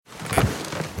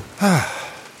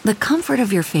The comfort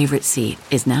of your favorite seat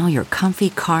is now your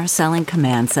comfy car selling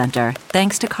command center,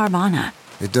 thanks to Carvana.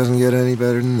 It doesn't get any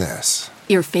better than this.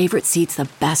 Your favorite seat's the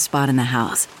best spot in the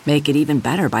house. Make it even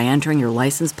better by entering your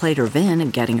license plate or VIN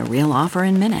and getting a real offer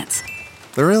in minutes.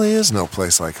 There really is no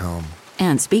place like home.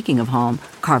 And speaking of home,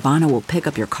 Carvana will pick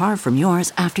up your car from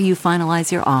yours after you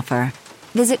finalize your offer.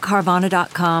 Visit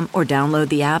Carvana.com or download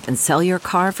the app and sell your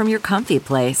car from your comfy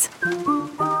place.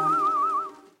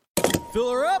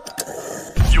 Fill her up.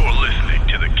 You're listening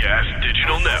to the Gas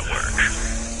Digital Network.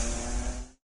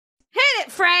 Hit it,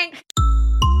 Frank!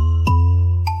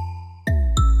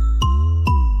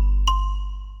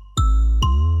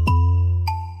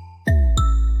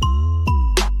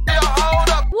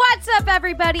 What's up,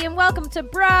 everybody, and welcome to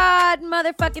Broad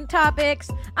Motherfucking Topics.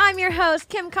 I'm your host,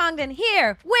 Kim Congdon,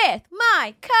 here with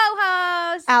my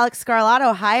co-host, Alex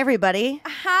Scarlato. Hi, everybody.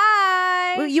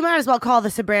 Hi. Well, you might as well call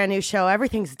this a brand new show.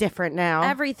 Everything's different now.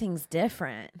 Everything's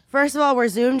different. First of all, we're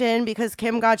zoomed in because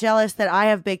Kim got jealous that I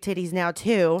have big titties now,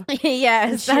 too.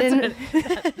 Yes,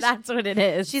 that's what it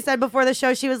is. She said before the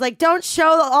show, she was like, don't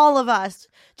show all of us.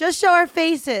 Just show our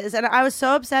faces. And I was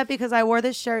so upset because I wore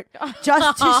this shirt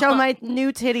just to show my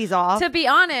new titties off. To be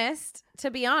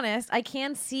honest, I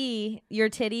can see your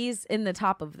titties in the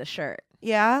top of the shirt.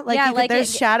 Yeah? Yeah,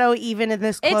 there's shadow even in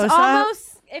this close-up. It's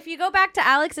almost, if you go back to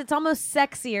Alex, it's almost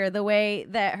sexier the way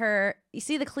that you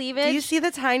see the cleavage? Do you see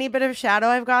the tiny bit of shadow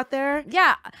I've got there?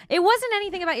 Yeah. It wasn't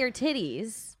anything about your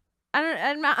titties.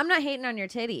 I'm not hating on your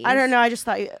titties. I don't know.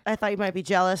 I thought you might be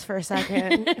jealous for a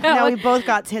second. Now we both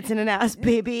got tits and an ass,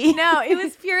 baby. No, it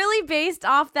was purely based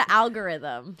off the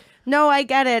algorithm. No, I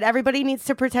get it. Everybody needs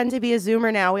to pretend to be a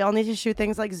Zoomer now. We all need to shoot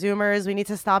things like Zoomers. We need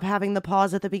to stop having the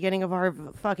pause at the beginning of our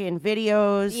fucking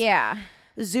videos. Yeah.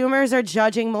 Zoomers are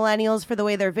judging millennials for the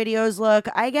way their videos look.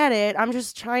 I get it. I'm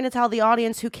just trying to tell the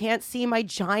audience who can't see my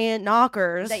giant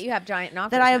knockers that you have giant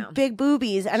knockers that I have now. big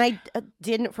boobies. And I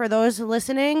didn't, for those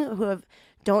listening who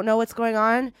don't know what's going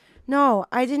on, no,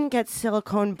 I didn't get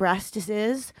silicone breasts.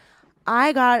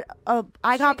 I got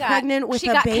pregnant with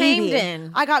a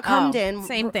baby. I got cummed in.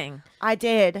 Same thing. I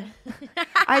did.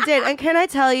 And can I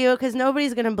tell you, because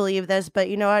nobody's going to believe this, but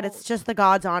you know what? It's just the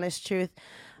God's honest truth.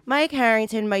 Mike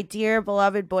Harrington, my dear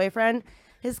beloved boyfriend,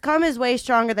 his cum is way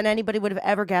stronger than anybody would have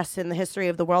ever guessed in the history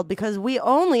of the world because we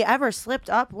only ever slipped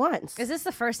up once. Is this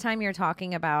the first time you're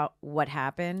talking about what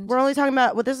happened? We're only talking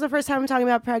about, this is the first time I'm talking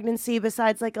about pregnancy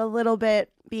besides like a little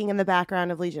bit being in the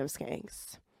background of Legion of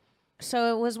Skanks.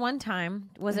 So it was one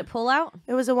time. Was it pull out?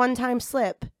 It was a one-time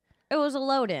slip. It was a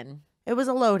load-in. It was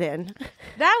a load-in.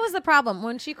 That was the problem.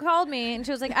 When she called me and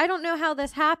she was like, I don't know how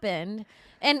this happened.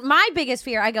 And my biggest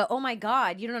fear, I go, oh my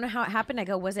God, you don't know how it happened? I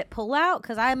go, was it pull out?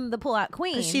 Because I'm the pull out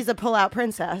queen. She's a pull out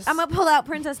princess. I'm a pull out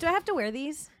princess. Do I have to wear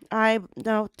these?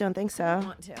 Don't think so. I don't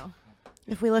want to.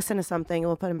 If we listen to something,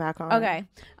 we'll put them back on. Okay.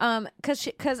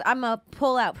 Because I'm a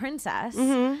pull out princess.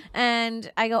 Mm-hmm.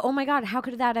 And I go, oh my God, how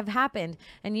could that have happened?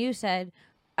 And you said,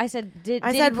 did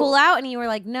it pull out? And you were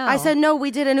like, no. I said, no, we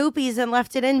did an oopies and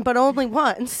left it in, but only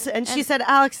once. And she said,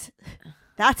 Alex,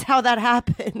 that's how that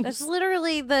happened. That's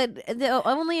literally the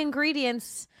only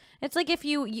ingredients. It's like if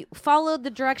you followed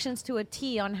the directions to a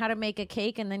T on how to make a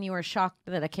cake and then you were shocked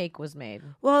that a cake was made.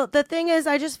 Well, the thing is,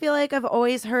 I just feel like I've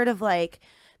always heard of like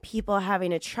people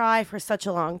having to try for such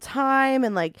a long time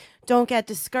and like don't get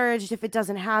discouraged if it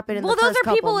doesn't happen in the first couple those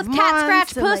are people with cat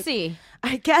scratch pussy.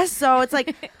 Like, I guess so. It's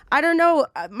like, I don't know.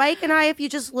 Mike and I, if you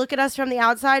just look at us from the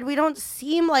outside, we don't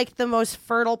seem like the most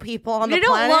fertile people on the planet.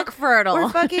 We don't look fertile.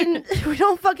 We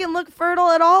don't fucking look fertile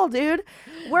at all, dude.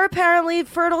 We're apparently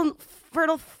fertile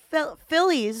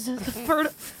fillies.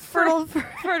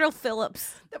 Fertile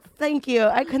Phillips. Thank you.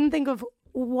 I couldn't think of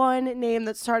one name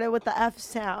that started with the F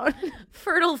sound.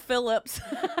 Fertile Phillips.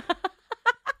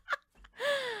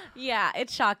 Yeah,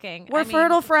 it's shocking. We're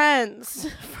fertile friends.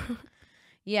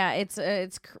 Yeah, it's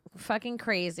fucking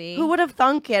crazy. Who would have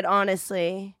thunk it,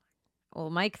 honestly? Well,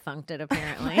 Mike thunked it,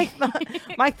 apparently.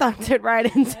 Mike thunked it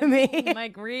right into me.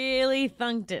 Mike really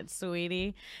thunked it,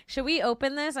 sweetie. Should we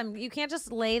open this? You can't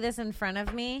just lay this in front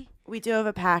of me. We do have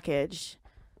a package.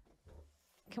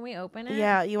 Can we open it?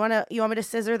 Yeah, you want me to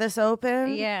scissor this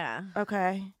open? Yeah.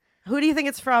 Okay. Who do you think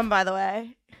it's from, by the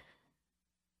way?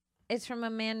 It's from a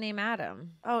man named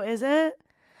Adam. Oh, is it?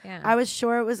 Yeah. I was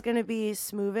sure it was going to be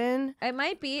Smoovin. It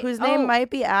might be. Whose name might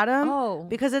be Adam. Oh.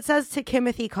 Because it says to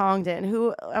Timothy Congdon,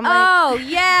 who I'm like,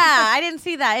 yeah, I didn't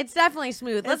see that. It's definitely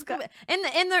Smooth. Let's go.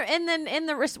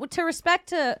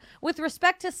 With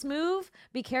respect to Smooth,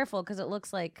 be careful because it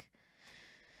looks like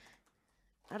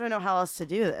I don't know how else to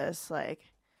do this. Like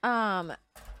can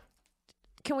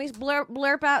we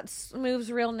blurp out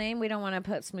Smooth's real name? We don't want to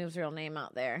put Smooth's real name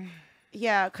out there.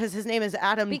 Yeah, because his name is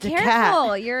Adam Be DeCat.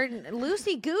 careful. You're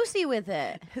loosey-goosey with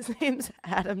it. His name's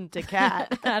Adam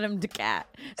DeCat. Adam DeCat.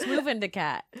 Smoothing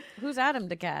DeCat. Who's Adam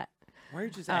DeCat? Why are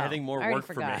you just adding more work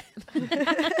for me?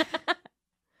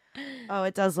 Oh,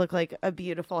 it does look like a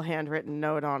beautiful handwritten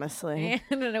note, honestly.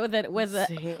 with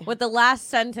the last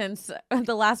sentence,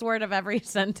 the last word of every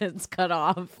sentence cut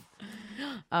off.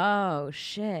 Oh,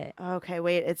 shit. Okay,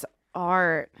 wait, it's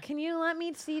art. Can you let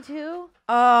me see too?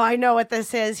 Oh, I know what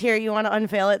this is. Here, you want to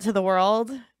unveil it to the world?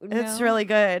 No. It's really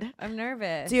good. I'm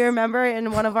nervous. Do you remember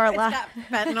in one of our last...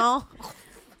 fentanyl.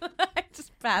 I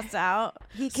just passed out.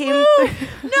 He came...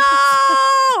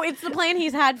 No! It's the plan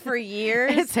he's had for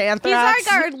years. It's Anthrax.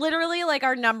 He's literally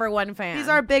our number one fan. He's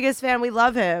our biggest fan. We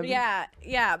love him. Yeah.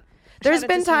 There's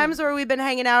been times where we've been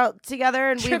hanging out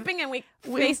together and tripping and we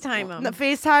FaceTime him.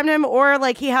 FaceTime him, or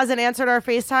he hasn't answered our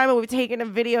FaceTime and we've taken a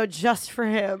video just for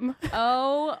him.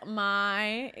 Oh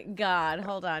my God.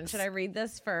 Hold on. Should I read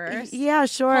this first? Yeah,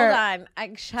 sure. Hold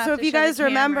on. So if you guys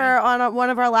remember on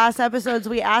one of our last episodes,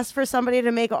 we asked for somebody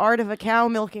to make art of a cow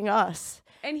milking us.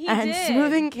 And he did.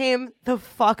 Smoothing came the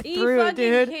fuck through,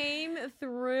 dude. He came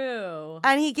through.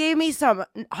 And he gave me some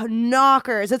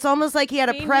knockers. It's almost like he had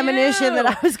a premonition that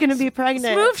I was going to be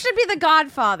pregnant. Smooth should be the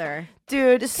godfather.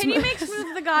 Dude, can you make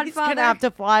Smooth the godfather? He's going to have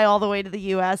to fly all the way to the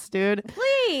U.S., dude.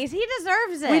 Please. He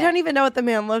deserves it. We don't even know what the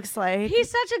man looks like.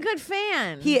 He's such a good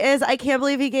fan. He is. I can't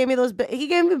believe he gave me those. He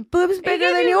gave me boobs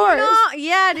bigger than yours.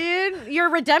 Yeah, dude. Your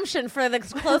redemption for the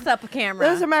close-up camera.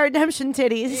 Those are my redemption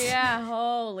titties. Yeah,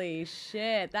 holy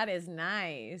shit. That is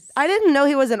nice. I didn't know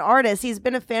he was an artist. He's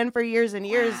been a fan for years and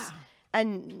years. Wow.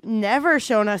 And never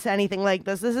shown us anything like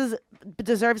this. This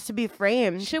deserves to be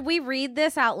framed. Should we read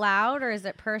this out loud or is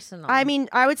it personal? I mean,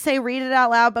 I would say read it out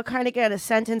loud, but kind of get a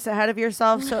sentence ahead of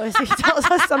yourself. So if he tells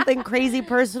us something crazy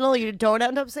personal, you don't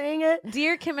end up saying it.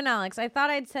 Dear Kim and Alex, I thought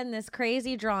I'd send this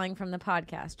crazy drawing from the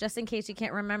podcast, just in case you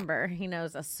can't remember. He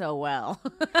knows us so well.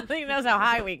 He knows how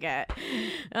high we get.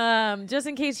 Just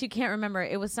in case you can't remember,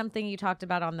 it was something you talked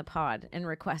about on the pod and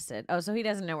requested. Oh, so he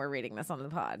doesn't know we're reading this on the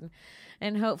pod.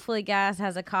 And hopefully Gas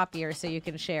has a copier so you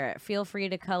can share it. Feel free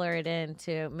to color it in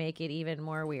to make it even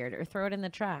more weird or throw it in the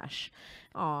trash.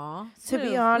 Aw. To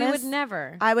be honest, we would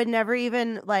never. I would never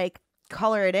even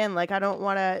color it in. I don't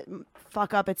want to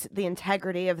fuck up the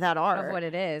integrity of that art. Of what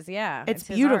it is, yeah. It's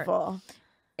beautiful.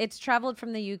 It's traveled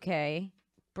from the UK,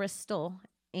 Bristol,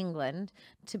 England,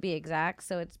 to be exact.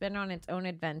 So it's been on its own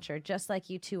adventure, just like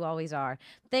you two always are.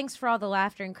 Thanks for all the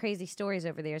laughter and crazy stories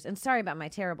over the years. And sorry about my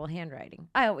terrible handwriting.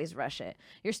 I always rush it.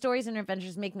 Your stories and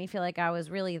adventures make me feel like I was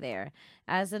really there.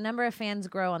 As the number of fans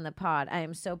grow on the pod, I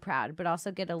am so proud, but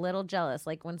also get a little jealous,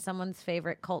 like when someone's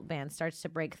favorite cult band starts to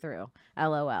break through.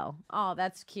 LOL. Oh,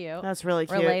 that's cute. That's really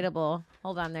cute. Relatable.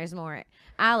 Hold on, there's more.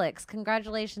 Alex,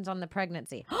 congratulations on the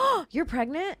pregnancy. Oh, you're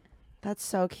pregnant? That's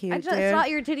so cute, I just thought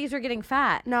your titties were getting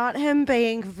fat. Not him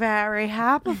being very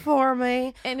happy for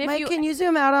me. And Mike, can you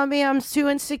zoom out on me? I'm too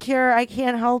insecure. I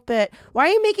can't help it. Why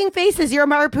are you making faces? You're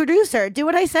my producer. Do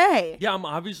what I say. Yeah, I'm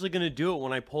obviously going to do it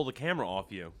when I pull the camera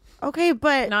off you. Okay,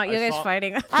 but... Not you guys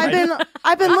fighting.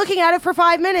 I've been looking at it for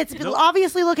 5 minutes,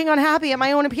 obviously looking unhappy at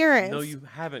my own appearance. No, you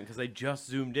haven't, because I just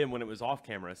zoomed in when it was off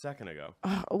camera a second ago.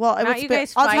 Well,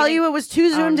 I'll tell you it was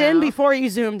too zoomed in before you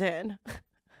zoomed in.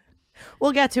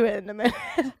 We'll get to it in a minute.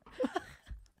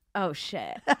 Oh,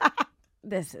 shit.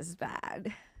 This is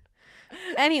bad.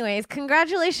 Anyways,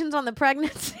 congratulations on the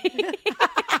pregnancy.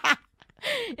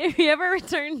 If you ever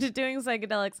return to doing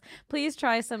psychedelics, please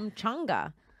try some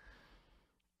changa.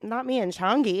 Not me and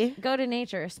Changi. Go to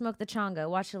nature, smoke the changa,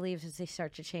 watch the leaves as they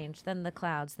start to change, then the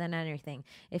clouds, then anything.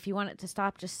 If you want it to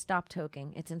stop, just stop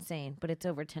toking. It's insane, but it's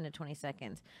over 10 to 20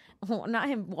 seconds. Oh, not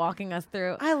him walking us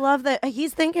through. I love that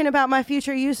he's thinking about my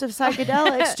future use of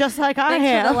psychedelics just like I am.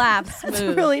 Thanks for the laugh, Smooth.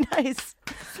 That's really nice.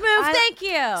 Smooth, thank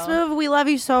you. Smooth, we love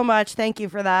you so much. Thank you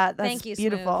for that. That's thank you,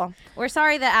 beautiful. Smooth. We're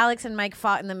sorry that Alex and Mike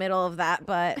fought in the middle of that,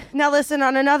 but... Now listen,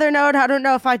 on another note, I don't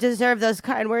know if I deserve those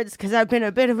kind words because I've been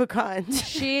a bit of a cunt.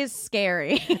 She's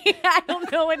scary. I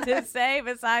don't know what to say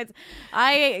besides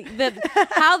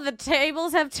how the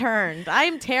tables have turned.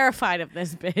 I'm terrified of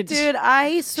this bitch. Dude,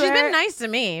 I swear. She's been nice to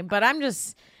me, but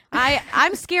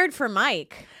I'm scared for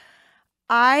Mike.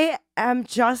 I am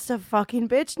just a fucking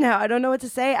bitch now. I don't know what to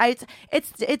say.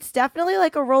 It's definitely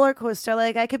like a roller coaster.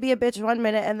 Like I could be a bitch 1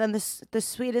 minute and then the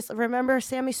sweetest. Remember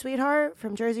Sammy Sweetheart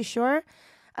from Jersey Shore?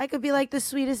 I could be like the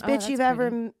sweetest bitch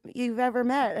you've ever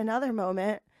met. Another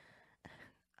moment.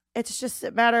 It's just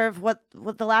a matter of what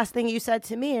the last thing you said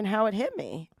to me and how it hit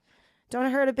me. Don't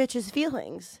hurt a bitch's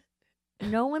feelings.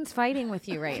 No one's fighting with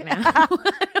you right now.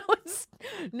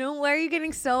 No, why are you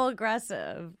getting so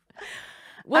aggressive?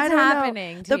 What's I don't know.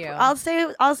 happening to you?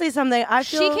 I'll say something. I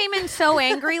feel She came in so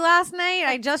angry last night.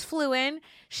 I just flew in.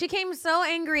 She came so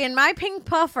angry, and my pink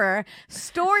puffer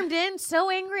stormed in so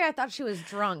angry I thought she was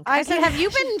drunk. I said, have you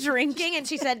been drinking? And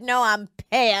she said, no, I'm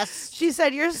pissed. She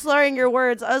said, you're slurring your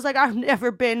words. I was like, I've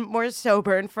never been more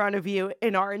sober in front of you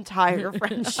in our entire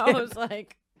friendship. I was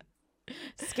like,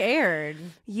 scared.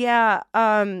 Yeah,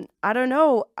 I don't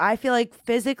know. I feel like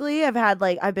physically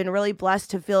I've been really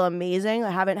blessed to feel amazing.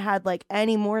 I haven't had like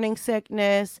any morning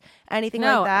sickness, anything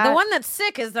like that. The one that's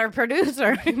sick is their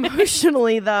producer.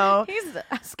 Emotionally though. He's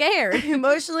scared.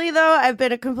 Emotionally though, I've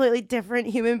been a completely different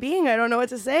human being. I don't know what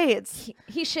to say.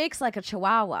 He shakes like a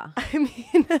chihuahua. I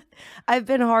mean, I've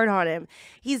been hard on him.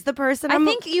 He's the person I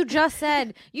think you just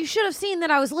said, you should have seen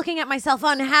that I was looking at myself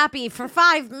unhappy for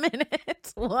 5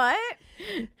 minutes. What?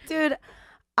 Dude,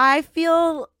 I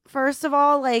feel, first of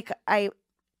all, like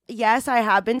yes, I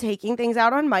have been taking things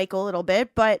out on Mike a little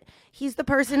bit, but he's the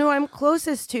person who I'm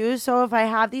closest to. So if I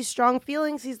have these strong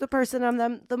feelings, he's the person I'm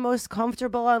the most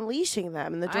comfortable unleashing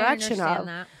them in the direction I understand of.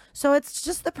 that. So it's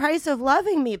just the price of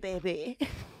loving me, baby.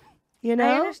 You know?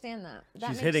 I understand that. That She's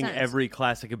makes hitting sense. every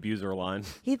classic abuser line.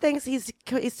 He thinks he's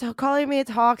calling me a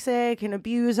toxic, an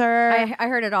abuser. I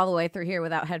heard it all the way through here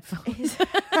without headphones.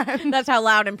 That's how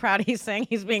loud and proud he's saying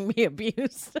he's being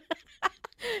abused.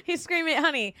 He's screaming,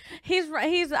 honey.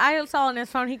 I saw on his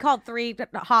phone, he called 3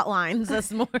 hotlines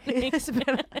this morning.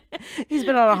 He's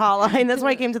been on a hotline. That's why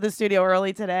I came to the studio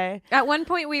early today. At one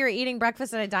point, we were eating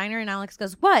breakfast at a diner, and Alex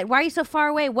goes, "What? Why are you so far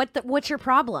away? What's your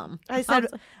problem?" I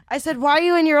said, why are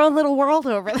you in your own little world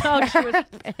over there? Oh, she was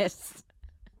pissed.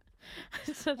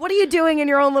 What are you doing in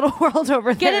your own little world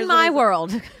over there? Get in my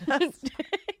world.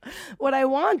 What I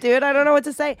want, dude. I don't know what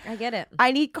to say. I get it.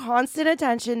 I need constant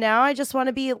attention now. I just want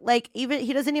to be like, even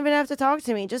he doesn't even have to talk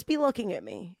to me. Just be looking at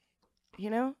me. You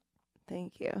know?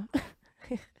 Thank you.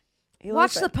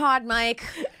 Watch the pod, Mike.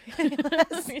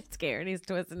 He's scared. He's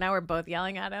twisted. Now we're both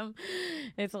yelling at him.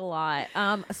 It's a lot.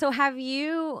 So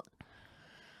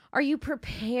are you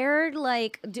prepared?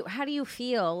 Like, how do you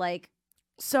feel? Like,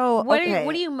 so what okay.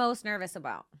 are you most nervous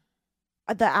about?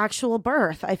 The actual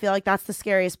birth. I feel like that's the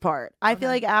scariest part. I feel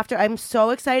like I'm so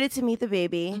excited to meet the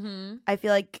baby. Mm-hmm. I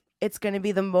feel like it's going to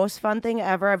be the most fun thing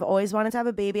ever. I've always wanted to have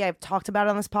a baby. I've talked about it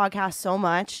on this podcast so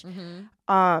much.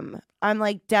 Mm-hmm. I'm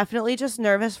like definitely just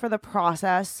nervous for the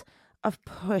process of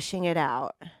pushing it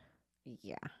out.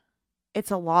 Yeah.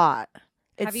 It's a lot.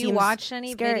 Have you watched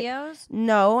any videos?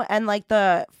 No, and like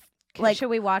should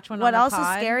we watch one? What on the else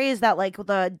pod? is scary is that like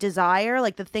the desire,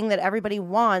 like the thing that everybody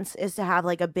wants is to have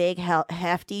like a big,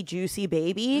 hefty, juicy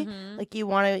baby. Mm-hmm. Like you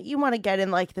want to get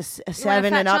in like the want a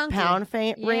 7 fat and up chunky. pound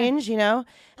Yeah. range, you know.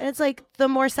 And it's like the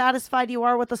more satisfied you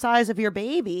are with the size of your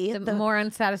baby, The more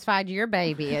unsatisfied your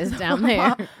baby is down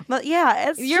there. But yeah,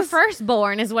 it's Your just,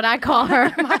 firstborn is what I call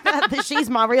her. she's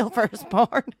my real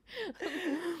firstborn,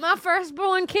 My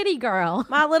firstborn kitty girl.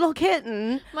 my little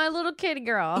kitten. My little kitty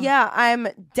girl. Yeah, I'm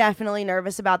definitely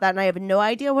nervous about that, and I have no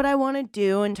idea what I want to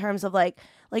do in terms of like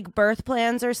birth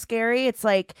plans are scary. It's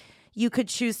like you could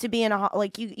choose to be in a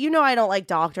like you know I don't like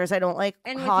doctors. I don't like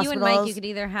And with hospitals. you and Mike, you could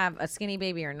either have a skinny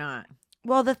baby or not.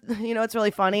 Well, it's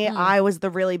really funny. I was the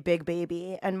really big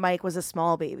baby, and Mike was a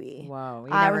small baby. Whoa,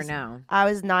 you I never was- know. I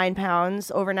was 9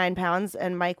 pounds, over 9 pounds,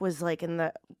 and Mike was like in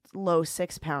the low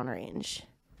 6-pound range.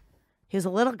 He was a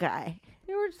little guy.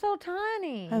 You were so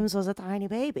tiny. I was a tiny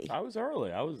baby. I was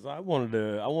early. I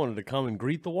wanted to come and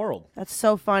greet the world. That's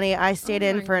so funny. I stayed Oh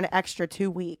in my for an extra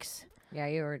 2 weeks. Yeah,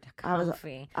 you were I was-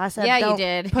 comfy. I said, yeah, "Don't you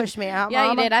did. push me out, Yeah,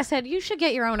 Mama." you did. I said, you should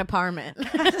get your own apartment.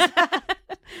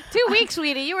 2 weeks,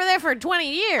 sweetie. You were there for 20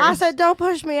 years. I said, "Don't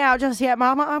push me out just yet,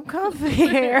 Mama. I'm comfy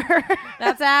here."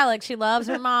 That's Alex. She loves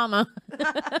her mama.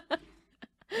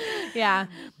 Yeah.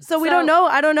 So we don't know.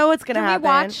 I don't know what's gonna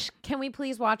happen. Can we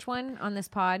please watch one on this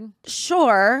pod?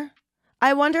 Sure.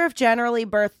 I wonder if generally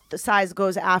birth size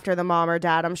goes after the mom or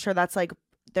dad. I'm sure that's like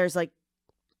there's like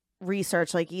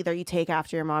research like either you take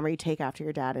after your mom or you take after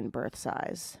your dad in birth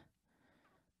size.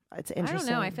 It's I interesting.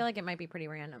 don't know. I feel like it might be pretty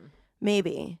random.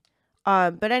 Maybe.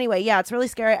 But anyway, yeah, it's really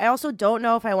scary. I also don't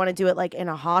know if I want to do it like in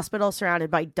a hospital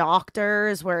surrounded by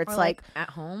doctors where it's Or like at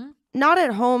home. not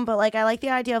at home, but like I like the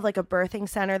idea of like a birthing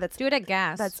center that's Do it at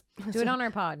gas. That's- Do it on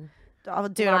our pod. I'll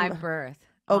do it. Live birth.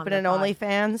 Open on an the pod.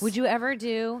 OnlyFans. Would you ever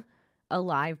do a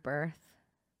live birth?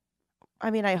 I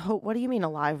mean, I hope. What do you mean a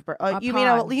live birth? A You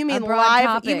pod. mean A broad live? You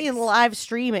topics. mean live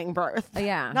streaming birth?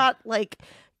 Yeah. Not like.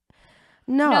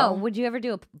 No. No. Would you ever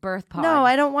do a birth pod? No,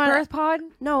 I don't want birth pod.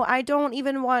 No, I don't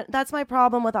even want. That's my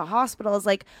problem with a hospital. Is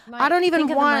like I don't even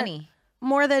think of the want. money.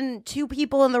 more than 2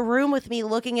 people in the room with me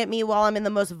looking at me while I'm in the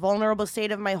most vulnerable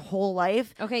state of my whole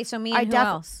life. Okay, so me and who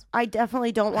else? I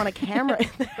definitely don't want a camera in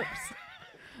there.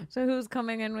 So who's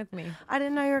coming in with me? I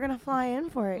didn't know you were going to fly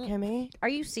in for it, Kimmy. Are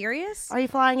you serious? Are you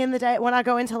flying in the day when I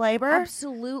go into labor?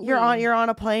 Absolutely. You're on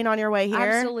a plane on your way here?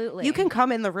 Absolutely. You can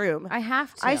come in the room. I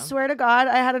have to. I swear to God,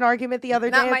 I had an argument the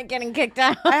other day. Not Mike getting kicked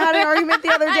out. I had an argument the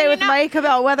other day with Mike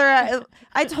about whether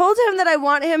I told him that I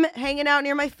want him hanging out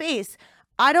near my face.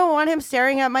 I don't want him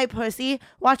staring at my pussy,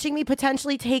 watching me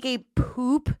potentially take a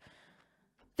poop.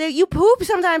 You poop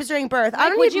sometimes during birth. I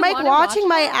don't need Mike watching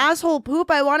my asshole poop.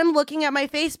 I want him looking at my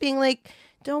face being like,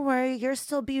 don't worry, you're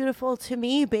still beautiful to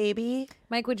me, baby.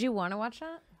 Mike, would you want to watch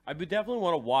that? I would definitely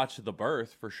want to watch the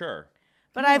birth for sure.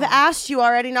 But I've asked you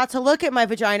already not to look at my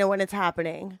vagina when it's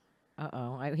happening.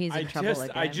 Uh-oh, he's in trouble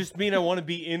again. I just mean I want to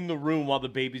be in the room while the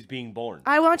baby's being born.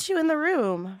 I want you in the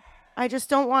room. I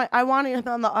just don't want, I want him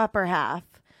on the upper half.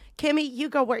 Kimmy, you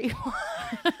go where you want.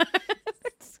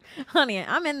 Honey,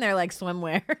 I'm in there like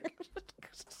swimwear.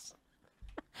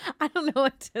 I don't know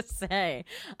what to say.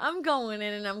 I'm going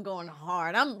in and I'm going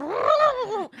hard.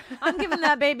 I'm giving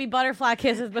that baby butterfly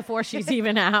kisses before she's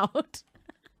even out.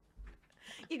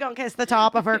 You gonna kiss the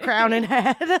top of her crown and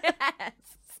head?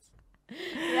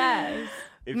 Yes.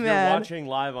 If you're watching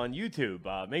live on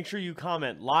YouTube, make sure you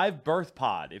comment live birth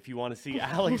pod if you want to see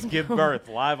Alex give birth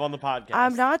live on the podcast.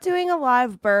 I'm not doing a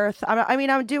live birth.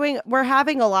 We're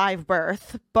having a live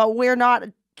birth, but we're not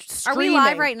streaming. Are we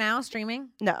live right now streaming?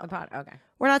 No. The pod? Okay.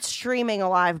 We're not streaming a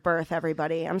live birth,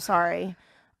 everybody. I'm sorry.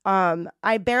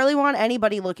 I barely want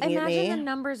anybody looking at me. Imagine the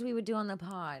numbers we would do on the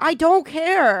pod. I don't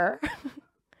care.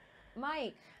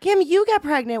 Mike. Kim, you get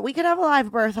pregnant. We could have a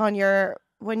live birth on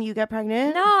when you get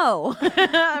pregnant. No.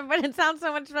 But it sounds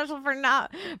so much special for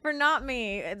not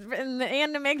me.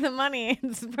 And to make the money.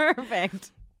 It's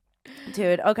perfect.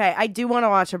 Dude, okay. I do want to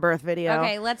watch a birth video.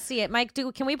 Okay, let's see it. Mike,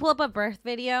 can we pull up a birth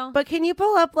video? But can you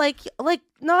pull up like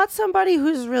not somebody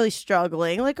who's really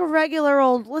struggling, like a regular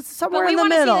old somewhere in the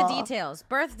middle. But we want to see the details.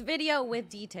 Birth video with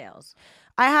details.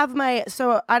 I have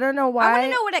so I don't know why. I want to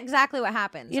know exactly what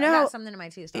happens. I got something in my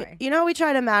tea story. We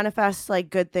try to manifest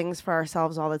like good things for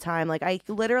ourselves all the time. Like I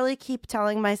literally keep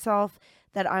telling myself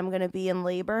that I'm going to be in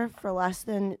labor for less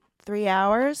than 3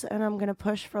 hours and I'm going to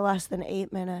push for less than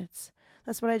 8 minutes.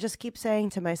 That's what I just keep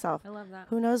saying to myself. I love that.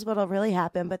 Who knows what'll really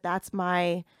happen, but that's just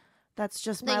my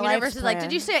the life universe is like, plan.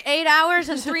 did you say 8 hours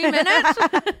and 3 minutes?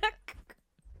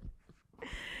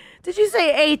 Did you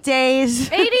say 8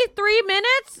 days? 83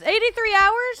 minutes? 83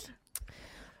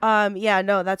 hours? Yeah,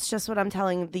 no, that's just what I'm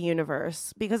telling the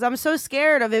universe because I'm so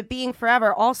scared of it being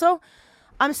forever. Also,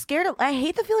 I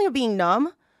hate the feeling of being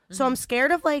numb. So I'm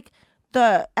scared of like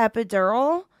the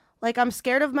epidural. Like I'm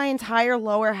scared of my entire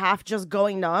lower half just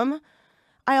going numb.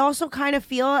 I also kind of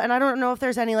feel, and I don't know if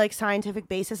there's any like scientific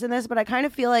basis in this, but I kind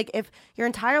of feel like if your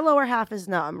entire lower half is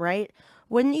numb, right?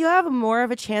 Wouldn't you have more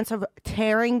of a chance of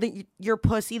tearing your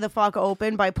pussy the fuck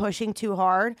open by pushing too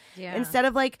hard? Yeah. Instead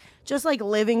of like just like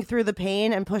living through the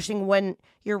pain and pushing when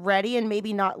you're ready and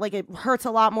maybe not like it hurts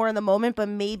a lot more in the moment, but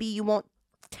maybe you won't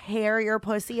tear your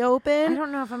pussy open. I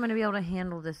don't know if I'm going to be able to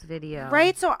handle this video.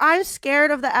 Right? So I'm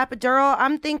scared of the epidural.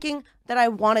 I'm thinking that I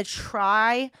want to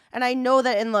try. And I know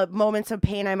that in the moments of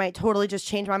pain, I might totally just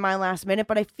change my mind last minute.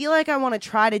 But I feel like I want to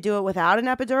try to do it without an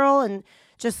epidural and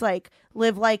just like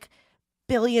live like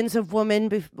billions of women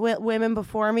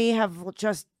before me have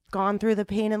just gone through the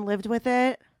pain and lived with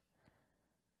it.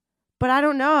 But I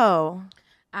don't know.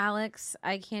 Alex,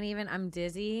 I can't even. I'm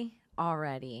dizzy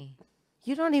already.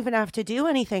 You don't even have to do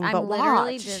anything but watch. I'm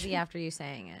literally dizzy after you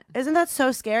saying it. Isn't that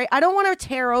so scary? I don't want to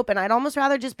tear open. I'd almost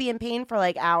rather just be in pain for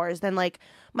like hours than like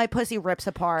my pussy rips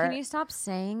apart. Can you stop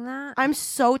saying that? I'm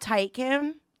so tight,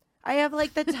 Kim. I have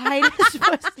like the tightest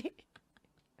pussy.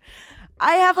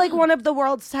 I have like one of the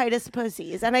world's tightest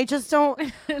pussies, and I just don't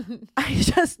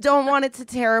want it to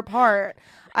tear apart.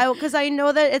 Because I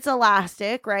know that it's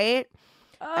elastic, right?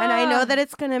 And I know that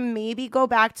it's going to maybe go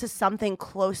back to something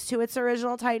close to its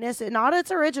original tightness. Not its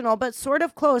original, but sort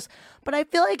of close. But I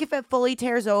feel like if it fully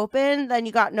tears open, then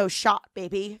you got no shot,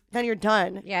 baby. Then you're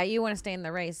done. Yeah, you want to stay in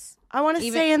the race. I want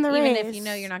to stay in the race. Even if you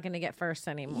know you're not going to get first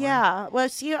anymore. Yeah. Well,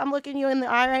 see, I'm looking you in the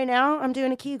eye right now. I'm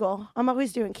doing a Kegel. I'm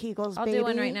always doing Kegels, I'll baby. do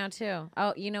one right now, too.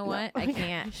 Oh, you know what? I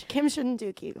can't. Kim shouldn't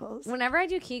do Kegels. Whenever I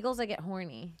do Kegels, I get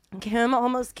horny. Kim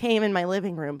almost came in my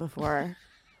living room before.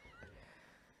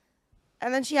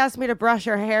 And then she asked me to brush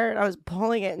her hair, and I was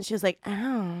pulling it, and she was like,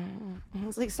 ow. I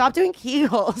was like, stop doing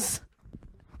Kegels.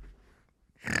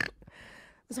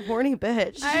 It's a horny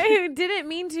bitch. I didn't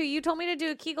mean to. You told me to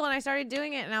do a Kegel, and I started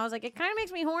doing it, and I was like, it kind of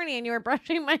makes me horny, and you were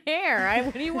brushing my hair.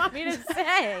 What do you want me to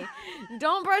say?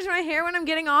 Don't brush my hair when I'm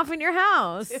getting off in your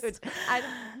house. Dude,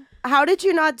 how did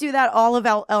you not do that all of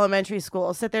elementary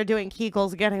school? Sit there doing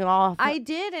Kegels, getting off. I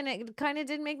did, and it kind of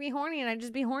did make me horny, and I'd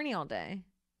just be horny all day.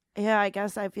 Yeah, I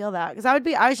guess I feel that. Because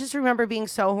I just remember being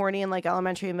so horny in like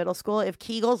elementary and middle school. If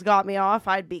Kegels got me off,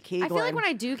 I'd be Kegling. I feel like when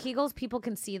I do Kegels, people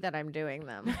can see that I'm doing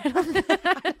them.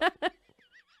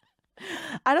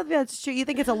 I don't think that's true. You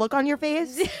think it's a look on your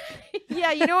face?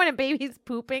 Yeah, you know when a baby's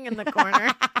pooping in the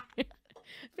corner? I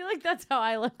feel like that's how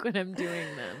I look when I'm doing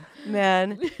them.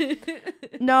 Man.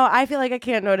 No, I feel like I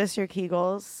can't notice your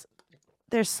Kegels.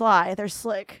 They're sly. They're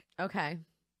slick. Okay.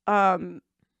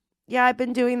 Yeah, I've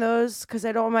been doing those because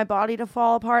I don't want my body to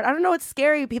fall apart. I don't know. It's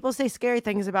scary. People say scary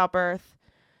things about birth.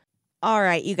 All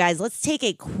right, you guys, let's take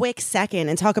a quick second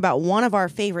and talk about one of our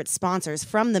favorite sponsors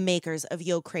from the makers of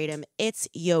Yo Kratom. It's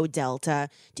Yo Delta.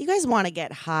 Do you guys want to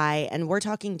get high? And we're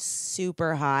talking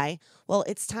super high. Well,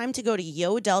 it's time to go to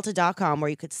yodelta.com where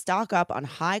you could stock up on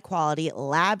high-quality,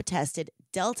 lab-tested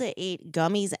Delta 8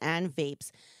 gummies and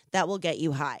vapes that will get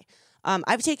you high.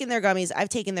 I've taken their gummies. I've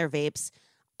taken their vapes.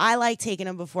 I like taking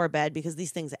them before bed because these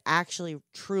things actually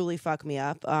truly fuck me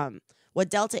up. What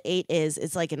Delta 8 is,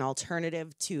 it's like an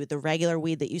alternative to the regular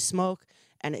weed that you smoke,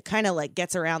 and it kind of like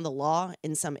gets around the law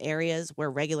in some areas where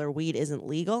regular weed isn't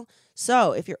legal.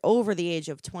 So if you're over the age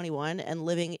of 21 and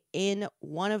living in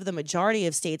one of the majority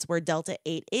of states where Delta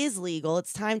 8 is legal,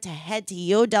 it's time to head to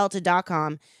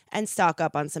yodelta.com and stock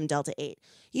up on some Delta 8.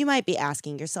 You might be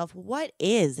asking yourself, what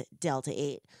is Delta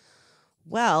 8?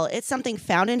 Well, it's something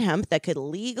found in hemp that could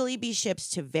legally be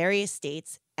shipped to various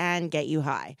states and get you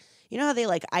high. You know how they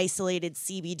like isolated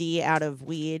CBD out of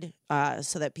weed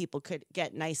so that people could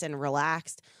get nice and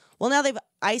relaxed? Well, now they've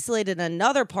isolated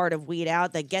another part of weed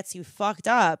out that gets you fucked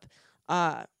up,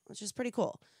 which is pretty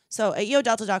cool. So at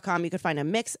yodelta.com, you could find a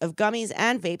mix of gummies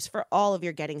and vapes for all of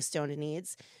your getting stoned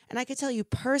needs. And I could tell you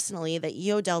personally that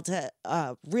Yo Delta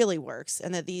really works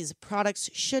and that these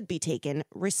products should be taken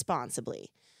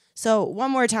responsibly. So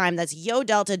one more time, that's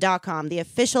yodelta.com, the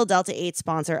official Delta 8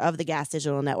 sponsor of the Gas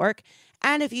Digital Network.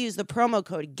 And if you use the promo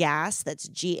code GAS, that's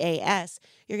GAS,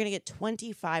 you're going to get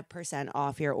 25%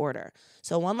 off your order.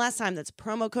 So one last time, that's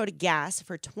promo code GAS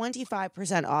for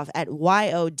 25% off at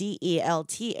yodelta.com,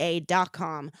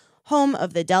 home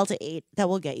of the Delta 8 that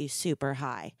will get you super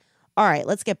high. All right,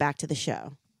 let's get back to the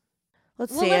show.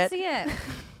 Let's Well, see let's it. see it.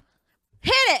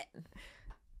 Hit it.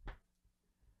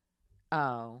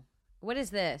 Oh. What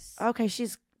is this? Okay,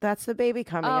 that's the baby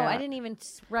coming out. I didn't even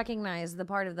recognize the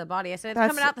part of the body. I said it's That's-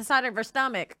 coming out the side of her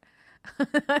stomach.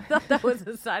 I thought that was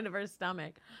the side of her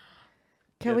stomach.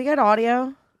 Can we get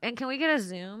audio? And can we get a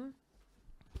zoom?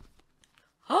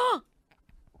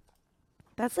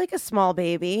 That's like a small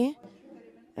baby.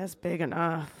 That's big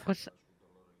enough. What's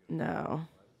No.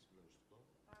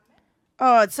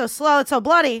 Oh, it's so slow. It's so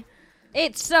bloody.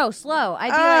 It's so slow.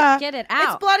 I'd be like, get it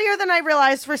out. It's bloodier than I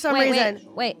realized for some reason.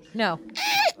 Wait, no.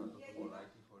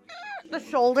 The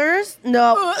shoulders?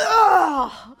 No.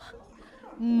 Ugh.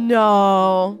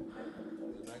 No.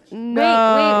 No.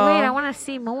 Wait. I want to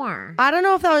see more. I don't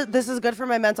know if this is good for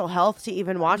my mental health to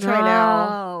even watch right now.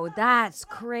 Oh, that's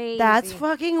crazy. That's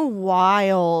fucking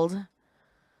wild.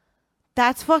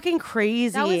 That's fucking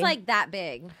crazy. That was like that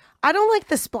big. I don't like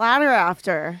the splatter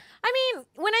after. I mean,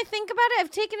 when I think about it,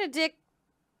 I've taken a dick.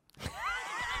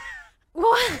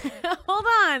 What? Hold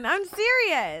on. I'm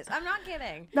serious. I'm not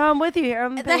kidding. No, I'm with you here.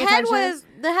 The head was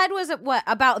what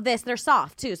about this? They're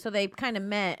soft too, so they kind of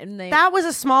met and they. That was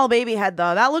a small baby head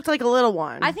though. That looked like a little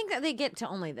one. I think that they get to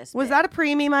only this. Was big. that a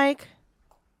preemie, Mike?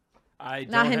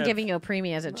 Not him giving you a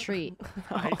preemie as a treat?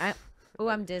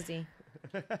 I'm dizzy.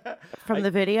 From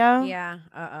the video? Yeah.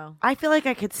 Oh. I feel like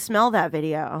I could smell that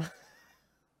video.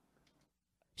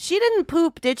 She didn't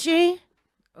poop, did she?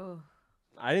 Oh.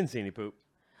 I didn't see any poop.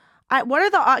 What are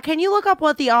the? Can you look up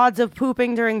what the odds of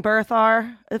pooping during birth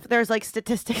are? If there's like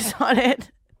statistics on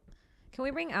it. Can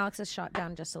we bring Alex's shot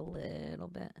down just a little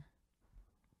bit,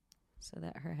 so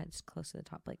that her head's close to the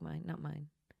top, like mine, not mine.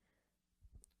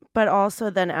 But also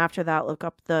then after that, look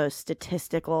up the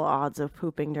statistical odds of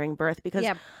pooping during birth because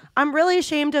I'm really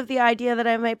ashamed of the idea that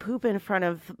I might poop in front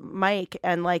of Mike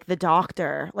and like the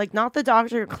doctor, like not the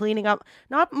doctor cleaning up,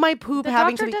 not my poop The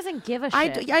having doctor to be. doesn't give a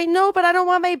shit. I know, but I don't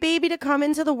want my baby to come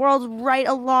into the world right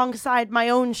alongside my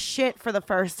own shit for the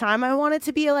first time. I want it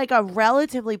to be like a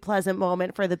relatively pleasant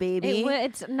moment for the baby.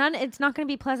 It's not going to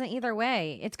be pleasant either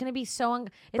way. It's going to be so. It's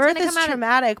Birth gonna is come out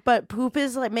traumatic, but poop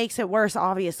is like makes it worse.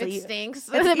 Obviously, It stinks.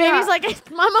 It's, baby's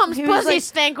like, my mom's He was pussy like,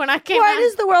 stink when I came Why out.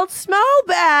 does the world smell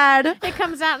bad? It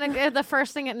comes out and the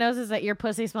first thing it knows is that your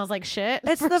pussy smells like shit.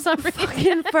 It's for the some reason.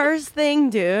 fucking first thing,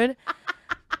 dude.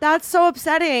 That's so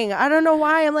upsetting. I don't know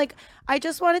why. I'm like, I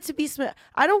just want it to be.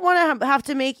 I don't want to have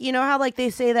to make. You know how like they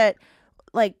say that,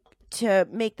 like to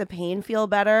make the pain feel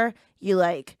better, you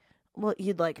like. Well,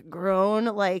 you'd like groan.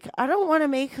 Like, I don't want to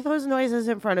make those noises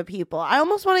in front of people. I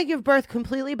almost want to give birth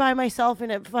completely by myself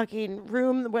in a fucking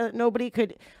room where nobody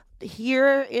could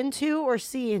hear into or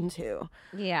see into.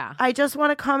 Yeah. I just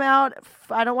want to come out.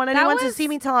 I don't want anyone to see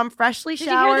me till I'm freshly Did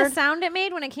showered. you hear the sound it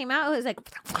made when it came out? It was like,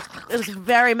 It was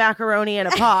very macaroni in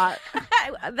a pot.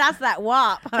 that's that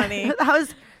wop, honey.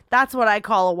 That's what I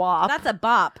call a wop. That's a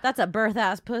bop. That's a birth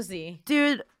ass pussy.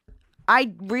 Dude,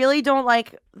 I really don't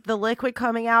like the liquid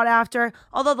coming out after.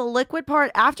 Although the liquid part,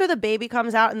 after the baby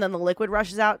comes out and then the liquid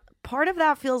rushes out, part of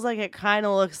that feels like it kind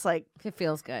of looks like It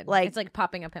feels good. Like- it's like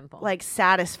popping a pimple. like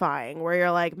satisfying, where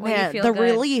you're like, When you man, feel the good.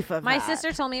 relief of My that.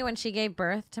 sister told me when she gave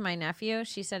birth to my nephew,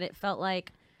 she said it felt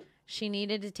like she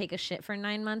needed to take a shit for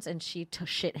 9 months and she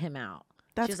shit him out.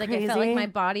 That's She was like, it felt like crazy. my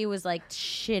body was like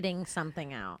shitting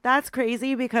something out. That's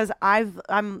crazy because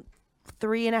I'm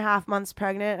 3.5 months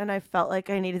pregnant and I felt like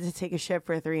I needed to take a shit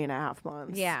for 3.5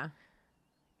 months. Yeah.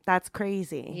 That's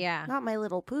crazy. Yeah. Not my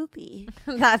little poopy.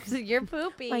 That's your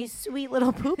poopy. My sweet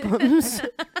little poopums.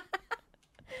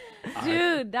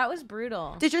 Dude, that was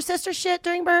brutal. Did your sister shit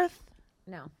during birth?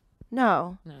 No.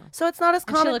 No. No. So it's not as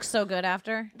And she common. looks so good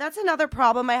after. That's another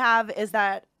problem I have is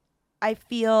that I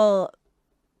feel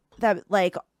that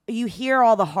like you hear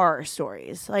all the horror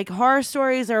stories. Like horror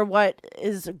stories are what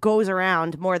goes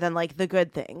around more than like the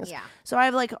good things. Yeah. So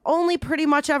I've like only pretty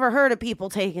much ever heard of people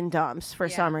taking dumps for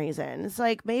Yeah. some reason. It's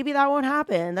like maybe that won't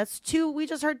happen. We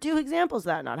just heard 2 examples of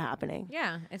that not happening.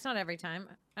 Yeah, it's not every time.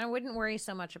 I wouldn't worry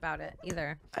so much about it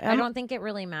either. I I'm- don't think it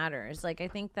really matters. Like, I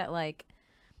think that, like,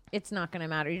 it's not going to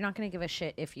matter. You're not going to give a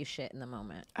shit if you shit in the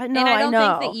moment. I know, and I I don't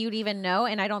know. think that you'd even know,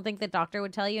 and I don't think the doctor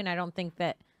would tell you, and I don't think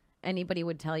that anybody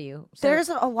would tell you. So There's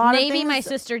a lot of maybe things my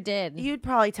sister did. You'd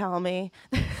probably tell me.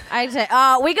 I'd say,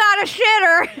 oh, we got a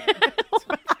shitter.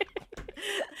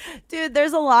 Dude,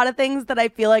 there's a lot of things that I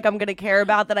feel like I'm going to care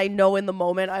about that I know in the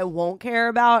moment I won't care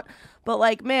about. But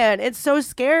like, man, it's so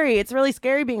scary. It's really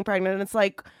scary being pregnant. And it's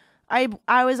like,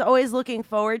 I was always looking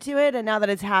forward to it. And now that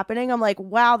it's happening, I'm like,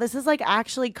 wow, this is like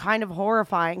actually kind of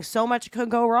horrifying. So much could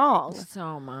go wrong.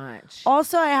 So much.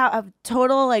 Also, I have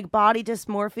total like body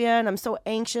dysmorphia and I'm so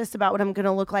anxious about what I'm going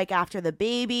to look like after the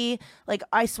baby. Like,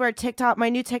 I swear my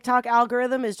new TikTok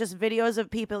algorithm is just videos of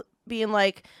people being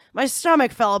like, my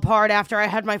stomach fell apart after I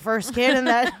had my first kid and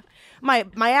that my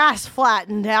ass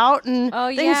flattened out and Oh,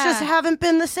 things yeah. just haven't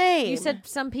been the same. You said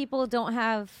some people don't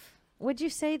have. What'd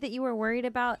you say that you were worried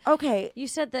about? Okay. You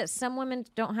said that some women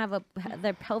don't have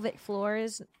their pelvic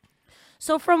floors.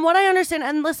 So from what I understand,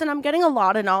 and listen, I'm getting a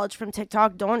lot of knowledge from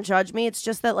TikTok. Don't judge me. It's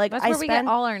just that like That's I where we spend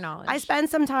get all our knowledge. I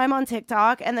spend some time on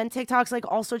TikTok, and then TikTok's like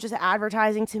also just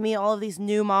advertising to me all of these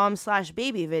new mom /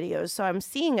 baby videos. So I'm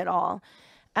seeing it all,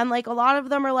 and like a lot of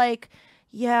them are like,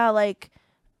 yeah, like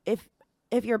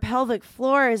if your pelvic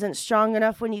floor isn't strong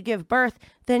enough when you give birth,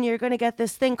 then you're going to get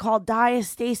this thing called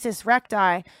diastasis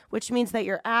recti, which means that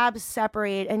your abs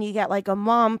separate and you get like a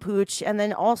mom pooch, and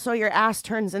then also your ass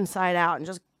turns inside out and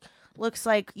just looks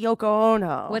like Yoko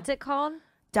Ono. What's it called?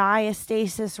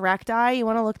 Diastasis recti? You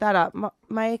want to look that up,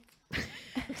 Mike?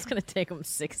 It's gonna take them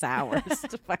 6 hours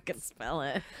to fucking spell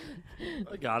it.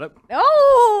 I got it.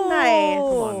 Oh, Nice.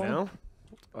 Come on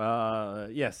now.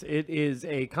 Yes, it is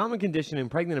a common condition in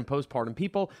pregnant and postpartum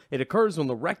people. It occurs when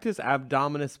the rectus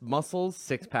abdominis muscles,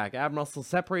 6-pack ab muscles,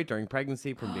 separate during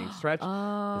pregnancy from being stretched.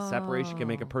 The separation can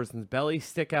make a person's belly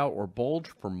stick out or bulge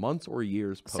for months or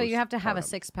years. So you have to have a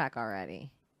postpartum. 6-pack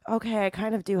already. Okay, I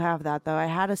kind of do have that though. I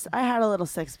had a little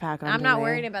 6-pack on. I'm not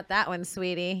worried about that one,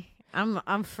 sweetie.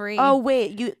 I'm free. Oh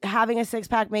wait, you having a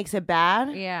 6-pack makes it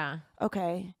bad? yeah.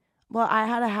 Okay. Well, I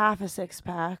had a half a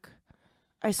 6-pack.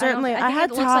 I certainly I think had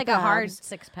it looks top like a hard abs.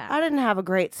 6-pack. I didn't have a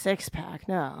great 6-pack.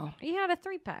 No. You had a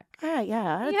 3-pack.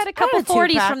 Yeah. You had a couple 40s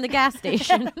 2-pack. from the gas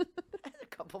station. a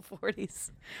couple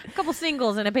 40s. A couple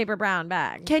singles in a paper brown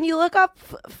bag. Can you look up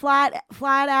flat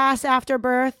ass after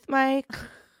birth, Mike?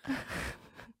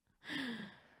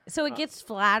 So it gets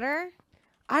flatter.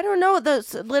 I don't know.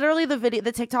 Literally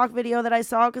the TikTok video that I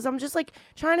saw, because I'm just like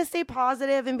trying to stay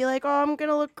positive and be like, oh, I'm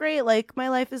gonna look great. Like my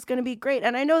life is gonna be great.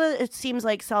 And I know that it seems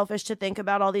like selfish to think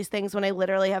about all these things when I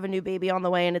literally have a new baby on the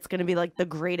way and it's gonna be like the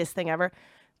greatest thing ever.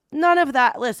 none of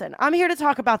that. Listen, I'm here to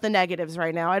talk about the negatives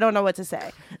right now. I don't know what to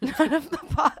say. None of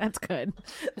That's good.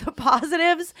 the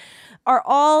positives are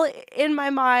all in my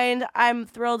mind. I'm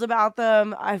thrilled about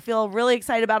them. I feel really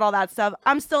excited about all that stuff.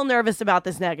 I'm still nervous about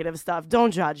this negative stuff.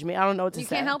 Don't judge me. I don't know what to You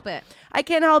say. can't help it. I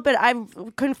can't help it. I'm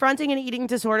confronting an eating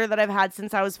disorder that I've had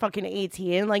since I was fucking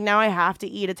 18. Like, now I have to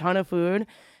eat a ton of food.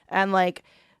 And, like,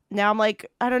 now I'm like,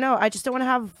 I don't know. I just don't want to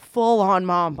have full-on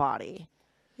mom body.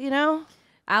 You know?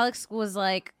 Alex was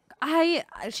like,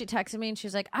 she texted me and she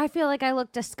was like, I feel like I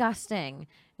look disgusting.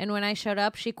 And when I showed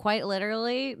up, she quite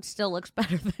literally still looks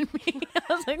better than me.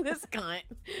 I was like, this cunt.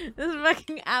 This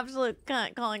fucking absolute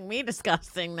cunt calling me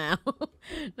disgusting now.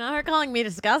 Not her calling me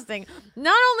disgusting.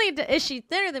 Not only is she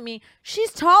thinner than me,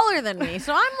 she's taller than me.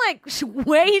 So I'm like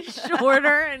way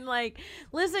shorter. And like,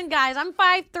 listen, guys, I'm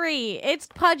 5'3". It's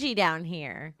pudgy down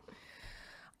here.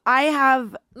 I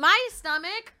have... My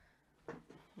stomach...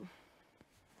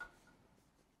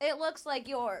 It looks like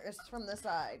yours from the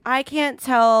side. I can't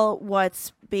tell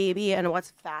what's baby and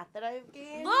what's fat that I've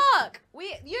gained. Look,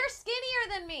 you're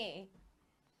skinnier than me.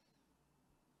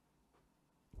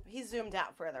 He zoomed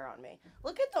out further on me.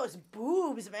 Look at those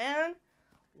boobs, man.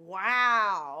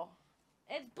 Wow.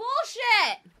 It's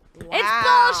bullshit. Wow.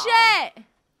 It's bullshit.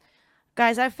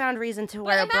 Guys, I've found reason to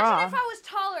wear a Imagine bra. if I was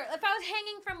taller, if I was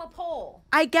hanging from a pole.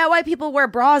 I get why people wear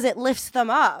bras. It lifts them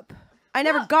up. I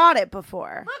never got it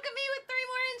before. Look at me with 3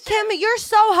 more inches. Kimmy, you're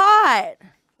so hot.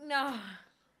 No.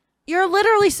 You're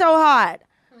literally so hot.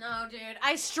 No, dude.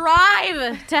 I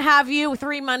strive to have you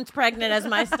 3 months pregnant as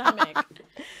my stomach.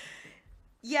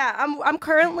 Yeah, I'm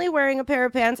currently wearing a pair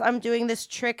of pants. I'm doing this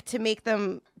trick to make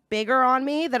them bigger on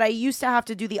me that I used to have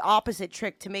to do the opposite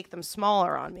trick to make them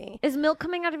smaller on me. Is milk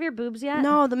coming out of your boobs yet?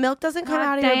 No, the milk doesn't come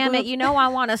out of your Damn it. boobs. You know I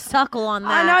want to suckle on that.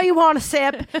 I know you want to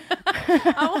sip.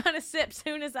 I want to sip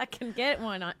soon as I can get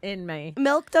one in me.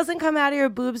 Milk doesn't come out of your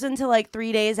boobs until like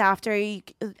 3 days after you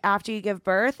give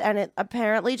birth, and it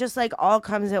apparently just like all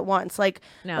comes at once. Like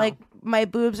my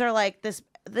boobs are like this.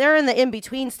 They're in the in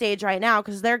between stage right now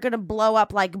because they're gonna blow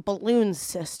up like balloons,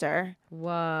 sister.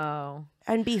 Whoa.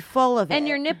 And be full of it. And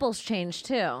your nipples change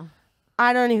too.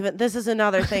 I don't even. This is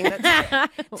another thing that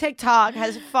TikTok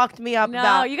has fucked me up No,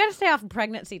 about. you got to stay off of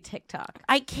pregnancy TikTok.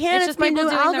 I can't. It's just my people new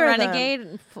doing algorithm. the renegade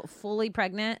and fully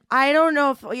pregnant. I don't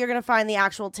know if you're gonna find the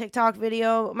actual TikTok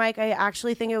video, Mike. I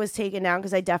actually think it was taken down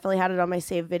because I definitely had it on my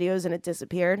saved videos and it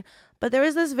disappeared. But there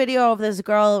was this video of this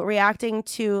girl reacting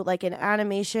to like an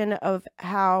animation of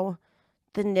how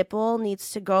the nipple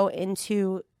needs to go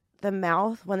into the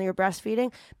mouth when you're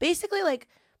breastfeeding. Basically, like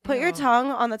put your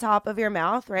tongue on the top of your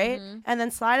mouth, right? And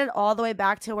then slide it all the way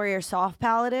back to where your soft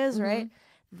palate is, right?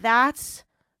 That's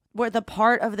where the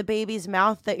part of the baby's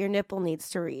mouth that your nipple needs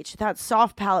to reach. That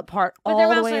soft palate part But all their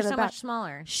the mouths way are to the so back. much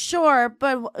smaller. Sure,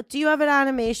 but do you have an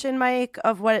animation, Mike,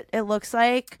 of what it looks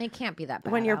like It can't be that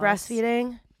bad when you're Alex.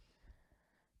 breastfeeding?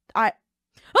 Ah!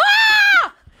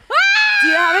 Do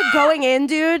you have it going in,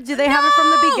 dude? Do they have it from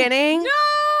the beginning?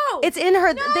 No! It's in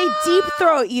her. They deep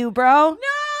throat you, bro.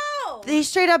 No! They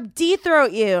straight up deep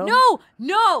throat you.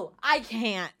 No, I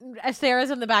can't.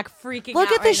 Sarah's in the back freaking Look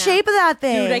out at the right now. shape of that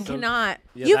thing. Dude, I cannot.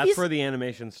 Yeah, You've that's where the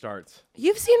animation starts.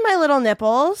 You've seen my little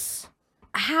nipples.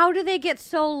 How do they get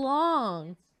so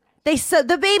long?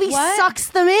 The baby What? sucks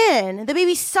them in. The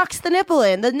baby sucks the nipple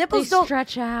in. The They nipples don't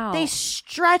stretch out. They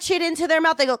stretch it into their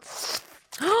mouth. They go.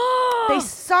 They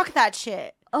suck that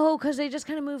shit. Oh, because they just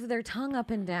kind of move their tongue up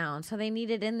and down, so they need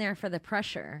it in there for the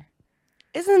pressure.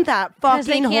 Isn't that Because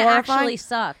they fucking can't horrifying? actually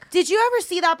suck. Did you ever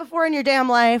see that before in your damn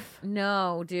life?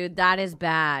 No, dude, that is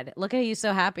bad. Look at you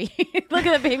so happy. Look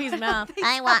at the baby's mouth.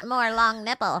 I want more long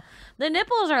nipple. The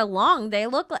nipples are long. They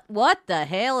look like... What the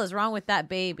hell is wrong with that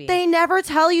baby? They never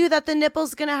tell you that the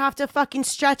nipple's gonna have to fucking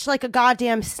stretch like a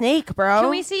goddamn snake, bro.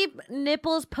 Can we see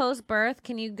nipples post-birth?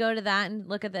 Can you go to that and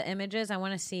look at the images? I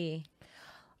want to see.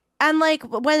 And like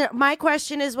when my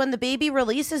question is, when the baby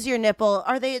releases your nipple,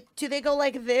 do they go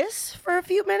like this for a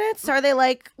few minutes? Are they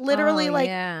like literally Oh, like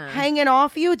yeah. hanging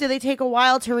off you? Do they take a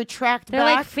while to retract They're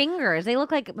back? like fingers. They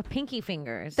look like pinky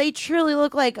fingers. They truly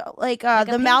look like a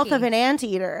the mouth of pinky. an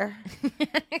anteater.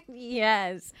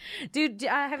 Yes. Dude,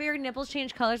 have your nipples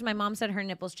changed colors? My mom said her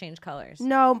nipples changed colors.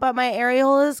 No, but my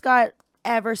areolas got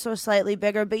ever so slightly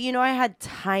bigger. But you know, I had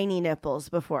tiny nipples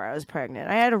before I was pregnant.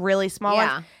 I had a really small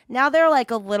Yeah. one. Now they're like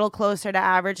a little closer to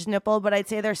average nipple, but I'd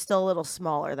say they're still a little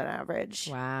smaller than average.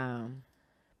 Wow.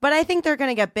 But I think they're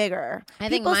gonna get bigger. I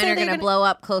think People mine say are they're going to blow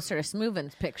up closer to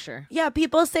Smoovin's picture. Yeah,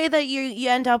 people say that you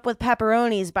end up with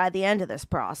pepperonis by the end of this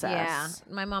process. Yeah.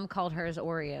 My mom called hers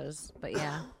Oreos, but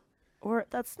yeah. Or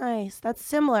that's nice. That's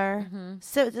similar. Mm-hmm.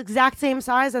 So it's exact same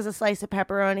size as a slice of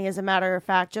pepperoni, as a matter of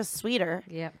fact, just sweeter.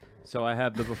 Yep. So I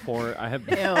have the before. I have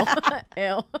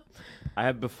Ew. I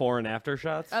have before and after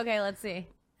shots. Okay, let's see.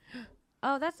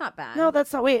 Oh, that's not bad. No,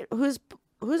 that's not. Wait, who's?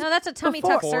 No, that's a tummy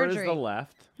before? tuck Before surgery. is the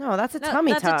left. No, that's a No,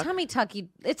 tummy that's tuck. a tummy tuck.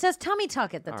 It says tummy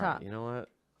tuck at the All top. right, you know what?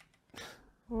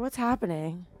 What's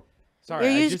happening? Sorry, Are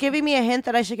I you just giving me a hint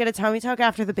that I should get a tummy tuck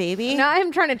after the baby? Now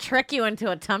I'm trying to trick you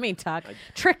into a tummy tuck.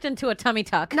 Tricked into a tummy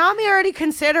tuck. Not me already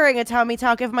considering a tummy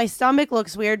tuck if my stomach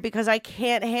looks weird because I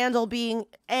can't handle being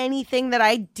anything that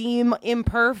I deem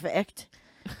imperfect.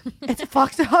 It's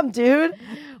fucked up, dude.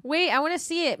 Wait, I want to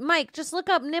see it. Mike, just look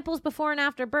up nipples before and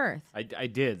after birth. I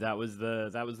did. That was the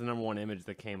number one image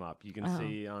that came up. You can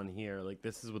see on here, like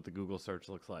this is what the Google search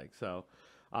looks like. So,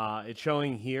 it's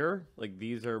showing here, like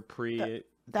these are pre,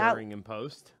 during, and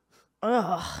post.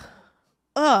 Ugh.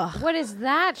 What is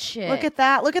that shit? Look at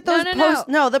that. Look at those no, posts.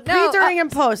 No, the pre, No, during,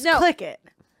 and post. no. Click it.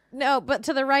 No, but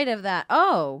to the right of that.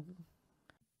 Oh.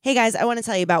 Hey guys, I want to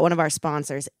tell you about one of our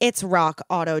sponsors. It's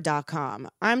rockauto.com.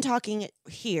 I'm talking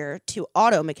here to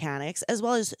auto mechanics as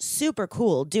well as super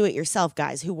cool do-it-yourself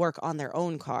guys who work on their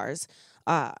own cars.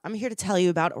 I'm here to tell you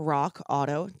about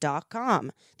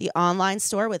rockauto.com, the online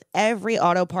store with every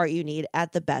auto part you need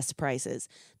at the best prices.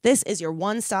 This is your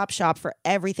one-stop shop for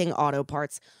everything auto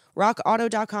parts.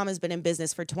 RockAuto.com has been in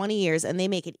business for 20 years, and they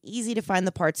make it easy to find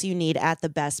the parts you need at the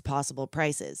best possible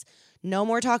prices. No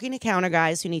more talking to counter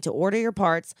guys who need to order your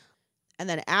parts, and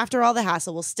then after all the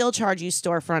hassle, will still charge you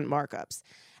storefront markups.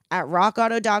 At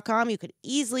RockAuto.com, you could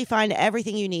easily find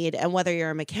everything you need, and whether you're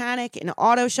a mechanic, an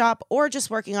auto shop, or just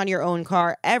working on your own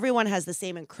car, everyone has the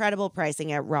same incredible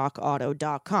pricing at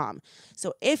RockAuto.com.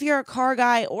 So if you're a car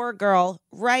guy or girl,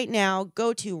 right now,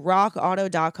 go to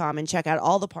RockAuto.com and check out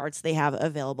all the parts they have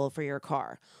available for your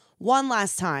car. One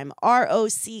last time,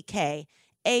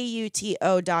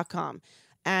 RockAuto.com.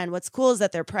 And what's cool is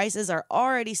that their prices are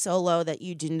already so low that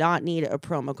you do not need a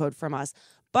promo code from us.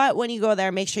 But when you go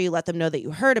there, make sure you let them know that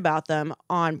you heard about them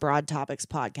on Broad Topics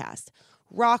Podcast.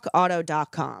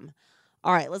 RockAuto.com.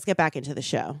 All right, let's get back into the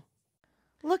show.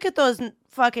 Look at those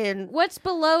fucking. What's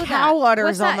below Cow that? udders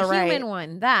What's on that the right. human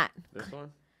one? That. This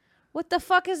one? What the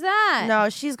fuck is that? No,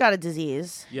 she's got a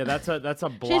disease. Yeah, that's a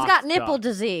blocked She's got nipple duct.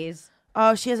 disease.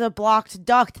 Oh, she has a blocked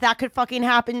duct. That could fucking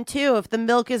happen too if the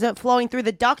milk isn't flowing through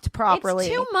the duct properly.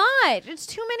 It's too much. It's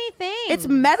too many things. It's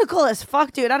medical as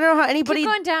fuck, dude. I don't know how anybody Keep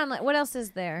going down. Like, what else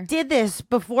is there? did this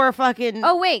before fucking.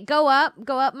 Oh wait, go up,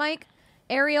 Mike.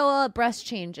 Areola breast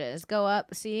changes. Go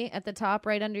up. See at the top,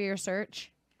 right under your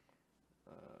search,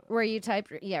 where you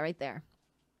typed. Yeah, right there.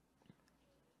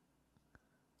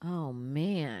 Oh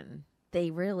man,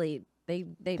 they really they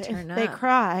turn up. They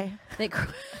cry. They cry.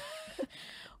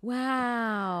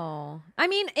 Wow. I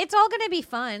mean, it's all going to be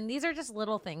fun. These are just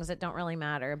little things that don't really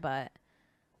matter, but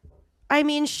I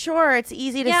mean, sure, it's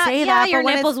easy to yeah, say yeah, that, your but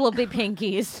when nipples will be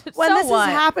pinkies. when So this what?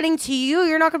 is happening to you,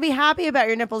 you're not going to be happy about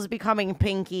your nipples becoming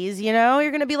pinkies, you know?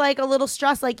 You're going to be like a little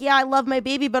stressed, like, yeah, I love my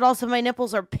baby, but also my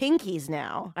nipples are pinkies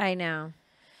now. I know.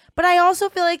 But I also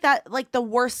feel like that, like, the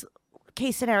worst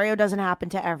case scenario doesn't happen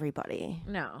to everybody.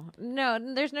 No,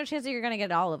 there's no chance that you're going to get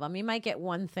all of them. You might get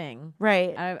one thing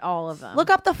Right. out of all of them. Look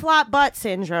up the flat butt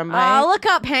syndrome, Mike. Look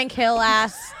up Hank Hill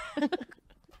ass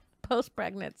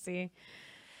post-pregnancy.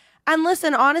 And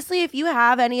listen, honestly, if you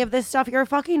have any of this stuff, you're a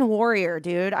fucking warrior,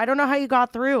 dude. I don't know how you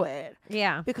got through it.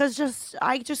 Yeah. Because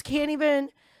I just can't even.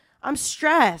 I'm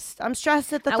stressed. I'm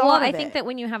stressed at the thought Well, of I it. think that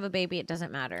when you have a baby, it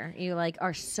doesn't matter. You like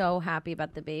are so happy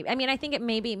about the baby. I mean, I think it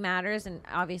maybe matters, and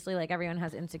obviously, like everyone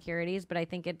has insecurities, but I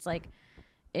think it's like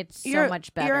it's so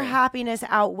much better. Your happiness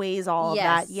outweighs all of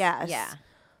that. Yes. Yeah.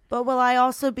 But will I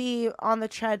also be on the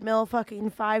treadmill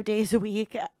fucking 5 days a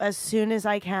week as soon as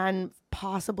I can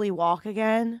possibly walk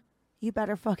again? You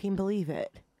better fucking believe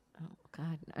it.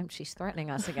 God, she's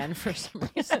threatening us again for some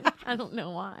reason. I don't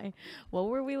know why. What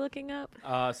were we looking up?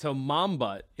 So mom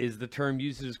butt is the term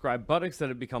used to describe buttocks that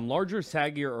have become larger,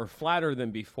 saggier, or flatter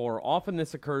than before. Often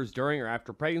this occurs during or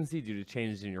after pregnancy due to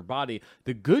changes in your body.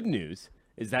 The good news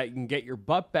is that you can get your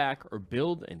butt back or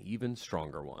build an even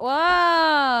stronger one. Whoa.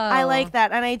 I like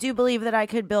that. And I do believe that I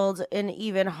could build an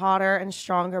even hotter and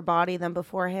stronger body than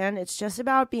beforehand. It's just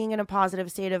about being in a positive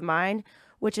state of mind,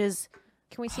 which is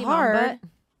Can we see hard. mom butt?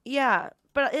 Yeah,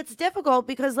 but it's difficult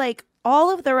because like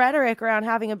all of the rhetoric around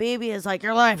having a baby is like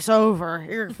your life's over.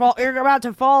 You're about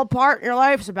to fall apart. Your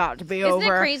life's about to be over.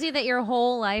 Isn't it crazy that your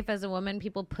whole life as a woman,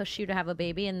 people push you to have a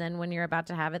baby, and then when you're about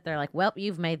to have it, they're like, "Well,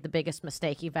 you've made the biggest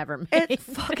mistake you've ever made." It's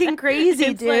fucking crazy,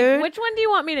 It's dude. like, which one do you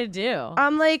want me to do?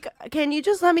 I'm like, can you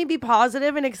just let me be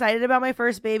positive and excited about my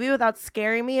first baby without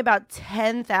scaring me about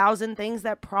 10,000 things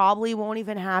that probably won't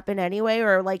even happen anyway,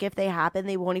 or like if they happen,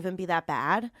 they won't even be that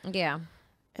bad? Yeah.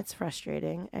 It's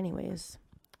frustrating. Anyways,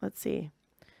 let's see.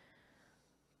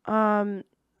 Mom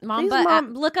Mom Please, butt.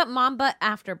 Mom- Look up mom butt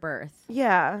after birth.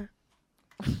 Yeah.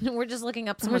 We're just looking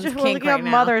up We're someone's just kink looking right up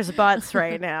now. mothers' butts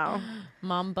right now.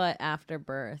 Mom butt after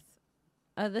birth.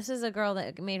 Oh, this is a girl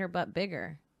that made her butt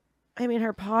bigger. I mean,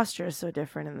 her posture is so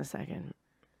different in the second.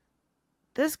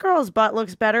 This girl's butt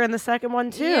looks better in the second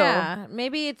one, too. Yeah,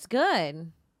 maybe it's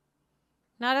good.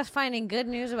 Not us finding good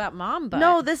news about mom butt.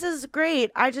 No, this is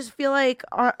great. I just feel like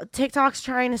TikTok's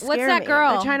trying to scare What's that me.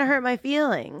 girl? They're trying to hurt my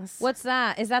feelings. What's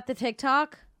that? Is that the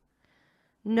TikTok?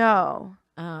 No.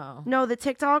 Oh. No, the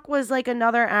TikTok was like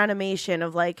another animation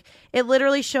of like, it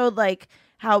literally showed like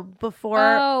how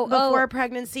before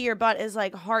pregnancy your butt is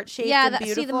like heart-shaped Yeah, and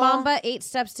beautiful. see the mom butt 8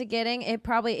 steps to getting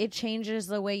it changes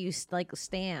the way you like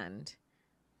stand.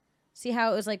 See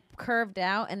how it was like curved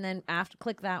out and then after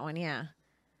click that one, yeah.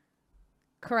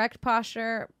 Correct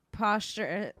posture,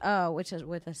 which is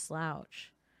with a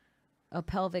slouch. A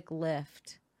pelvic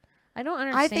lift. I don't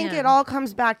understand. I think it all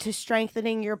comes back to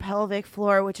strengthening your pelvic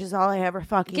floor, which is all I ever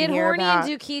fucking Get hear horny about.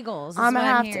 and do Kegels. Is I'm what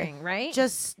gonna I'm have hearing, to right?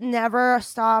 Just never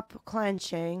stop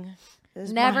clenching.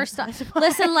 is Never my- stop.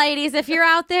 Listen, ladies, if you're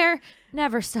out there,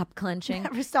 never stop clenching.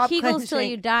 Never stop Kegels till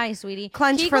clenching. you die, sweetie.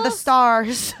 Clench for the Kegels?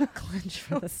 stars. Clench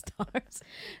for the stars.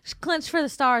 Clench for the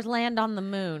stars. Land on the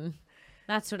moon.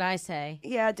 That's what I say.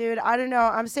 Yeah, dude. I don't know.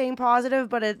 I'm staying positive,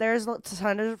 but there's a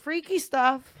ton of freaky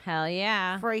stuff. Hell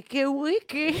yeah. Freaky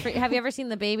wiki. Have you ever seen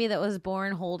the baby that was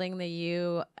born holding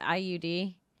the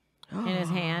IUD in his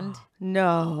hand?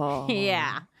 No.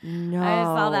 Yeah. No. I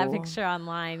saw that picture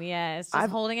online. Yes. Just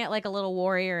holding it like a little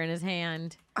warrior in his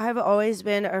hand. I've always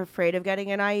been afraid of getting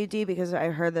an IUD because I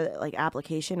heard that like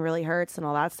application really hurts and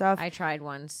all that stuff. I tried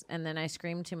once and then I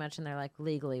screamed too much and they're like,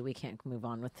 legally, we can't move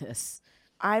on with this.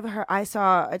 I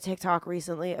saw a TikTok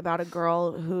recently about a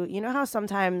girl who, you know how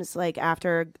sometimes like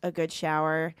after a good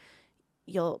shower,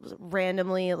 you'll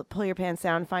randomly pull your pants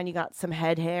down and find you got some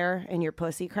head hair in your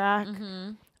pussy crack.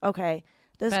 Mm-hmm. Okay.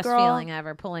 This Best girl feeling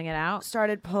ever, pulling it out.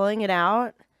 started pulling it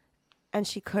out and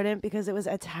she couldn't because it was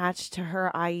attached to her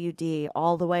IUD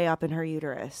all the way up in her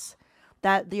uterus.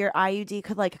 That your IUD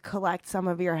could like collect some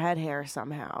of your head hair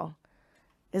somehow.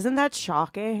 Isn't that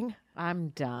shocking? I'm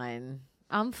done.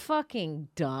 I'm fucking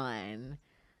done.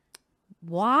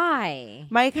 Why?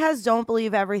 Mike has don't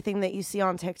believe everything that you see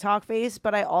on TikTok face,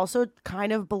 but I also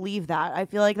kind of believe that. I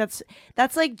feel like that's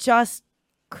like just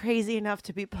crazy enough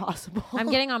to be possible. I'm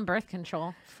getting on birth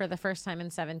control for the first time in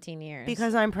 17 years.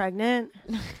 because I'm pregnant.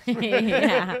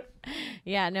 yeah.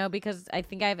 Yeah, no, because I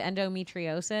think I have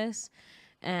endometriosis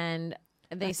and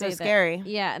they That's say so that, scary.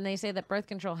 Yeah, and they say that birth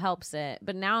control helps it.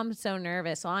 But now I'm so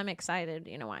nervous, so I'm excited.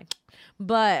 You know why?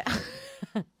 But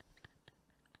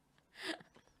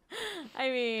I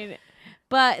mean,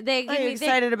 but they give I'm me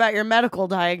excited about your medical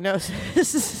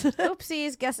diagnosis.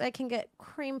 oopsies, guess I can get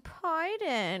cream pied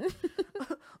in.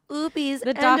 Oopies,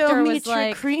 The doctor was endometrial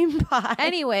like- cream pie.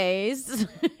 Anyways,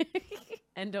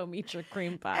 endometrial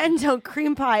cream pie. Endo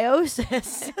cream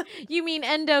pieosis. You mean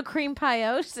cream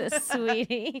piosis,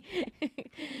 sweetie.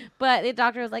 But the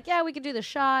doctor was like, yeah, we could do the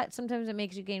shot. Sometimes it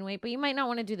makes you gain weight, but you might not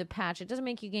want to do the patch. It doesn't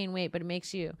make you gain weight, but it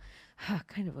makes you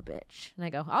kind of a bitch. And I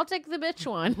go, I'll take the bitch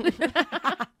one.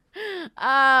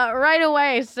 Right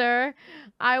away, sir.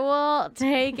 I will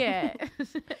take it.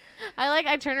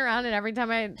 I turn around and every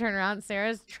time I turn around,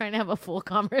 Sarah's trying to have a full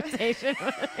conversation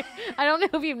with me. I don't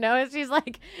know if you've noticed.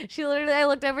 I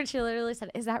looked over and she literally said,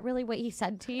 is that really what he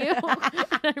said to you?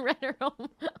 And I read her own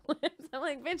lips. I'm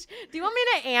like, bitch, do you want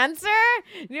me to answer?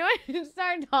 Do you want me to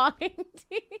start talking to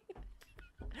you?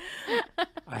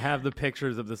 I have the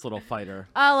pictures of this little fighter.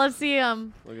 Oh, let's see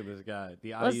him. Look at this guy.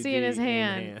 The Let's see in IUD his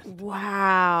hand.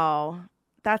 Wow.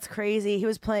 That's crazy. He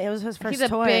was playing. It was his first He's a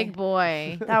toy. big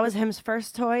boy. That was him's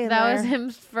first toy. That was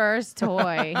his first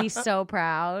toy. He's so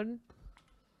proud.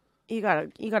 You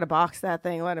gotta box that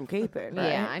thing. Let him keep it. Right?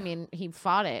 Yeah, I mean, he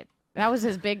fought it. That was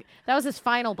his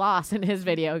final boss in his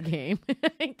video game.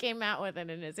 He came out with it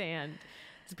in his hand.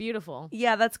 It's beautiful.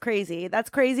 Yeah, that's crazy. That's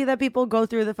crazy that people go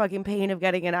through the fucking pain of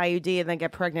getting an IUD and then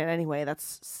get pregnant anyway.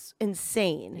 That's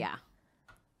insane. Yeah.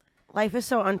 Life is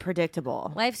so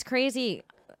unpredictable. Life's crazy.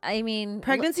 I mean,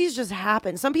 Pregnancies just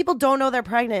happen. Some people don't know they're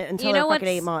pregnant until you know they're fucking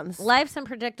what's 8 months. Life's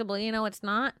unpredictable. You know what's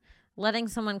not? Letting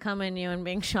someone come in you and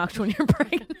being shocked when you're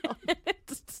pregnant.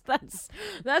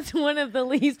 That's one of the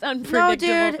least unpredictable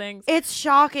No, dude, things. it's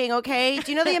shocking, okay?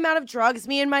 Do you know the amount of drugs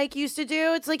me and Mike used to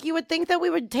do? It's like you would think that we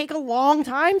would take a long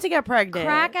time to get pregnant.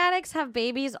 Crack addicts have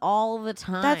babies all the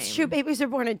time. That's true. Babies are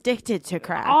born addicted to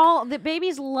crack. All the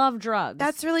babies love drugs.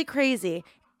 That's really crazy.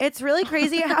 It's really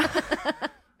crazy how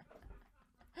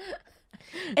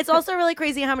It's also really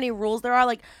crazy how many rules there are.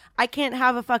 Like, I can't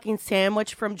have a fucking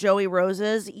sandwich from Joey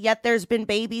Rose's, yet there's been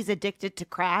babies addicted to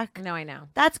crack. No, I know.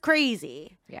 That's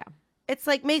crazy. Yeah. It's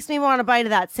like makes me want a bite of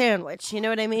that sandwich. You know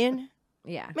what I mean?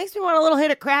 Yeah. Makes me want a little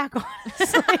hit of crack,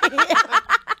 honestly.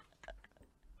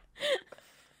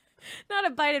 Not a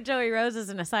bite of Joey Rose's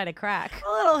and a side of crack.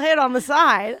 A little hit on the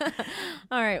side.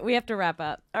 All right, we have to wrap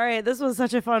up. All right, this was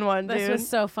such a fun one, dude. This was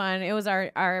so fun. It was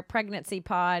our pregnancy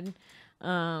pod.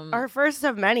 Our first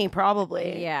of many,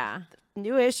 probably. Yeah.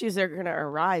 New issues are going to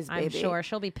arise, baby. I'm sure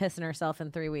she'll be pissing herself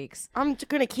in 3 weeks. I'm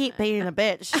going to keep being a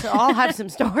bitch, so I'll have some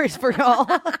stories for y'all.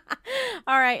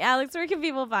 All right, Alex, where can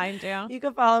people find you? You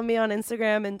can follow me on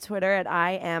Instagram and Twitter at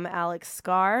I am Alex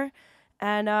Scar.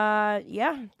 And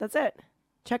yeah, that's it.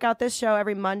 Check out this show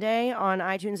every Monday on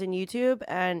iTunes and YouTube.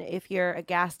 And if you're a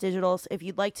Gas Digital, if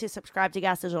you'd like to subscribe to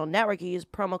Gas Digital Network, you use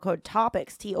promo code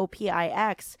TOPIX,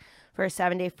 TOPIX, for a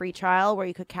 7-day free trial where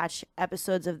you could catch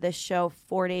episodes of this show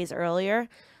 4 days earlier,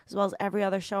 as well as every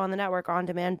other show on the network, on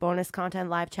demand, bonus content,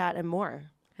 live chat, and more.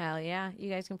 Hell yeah. You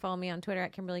guys can follow me on Twitter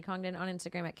at Kimberly Congdon, on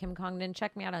Instagram at Kim Congdon.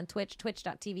 Check me out on Twitch,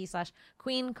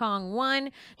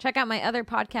 twitch.tv/QueenKong1. Check out my other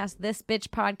podcast, This Bitch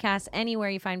Podcast, anywhere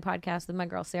you find podcasts with my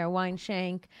girl, Sarah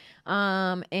Weinshank.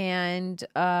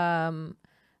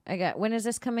 I got, when is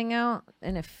this coming out?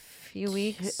 In a few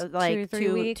weeks? Like 2 or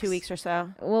 3 weeks? 2 weeks or so.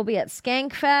 We'll be at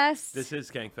Skankfest. This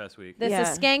is Skankfest week. This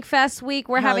Yeah. is Skankfest week.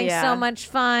 We're Hell having yeah. so much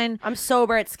fun. I'm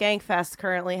sober at Skankfest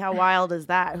currently. How wild is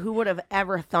that? Who would have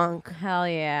ever thunk? Hell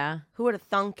yeah. Who would have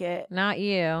thunk it? Not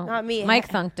you. Not me. Mike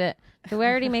thunked it. Did we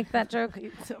already make that joke?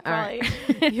 So All right.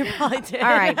 probably, you probably did. All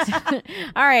right.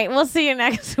 All right. We'll see you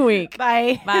next week.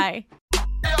 Bye. Bye.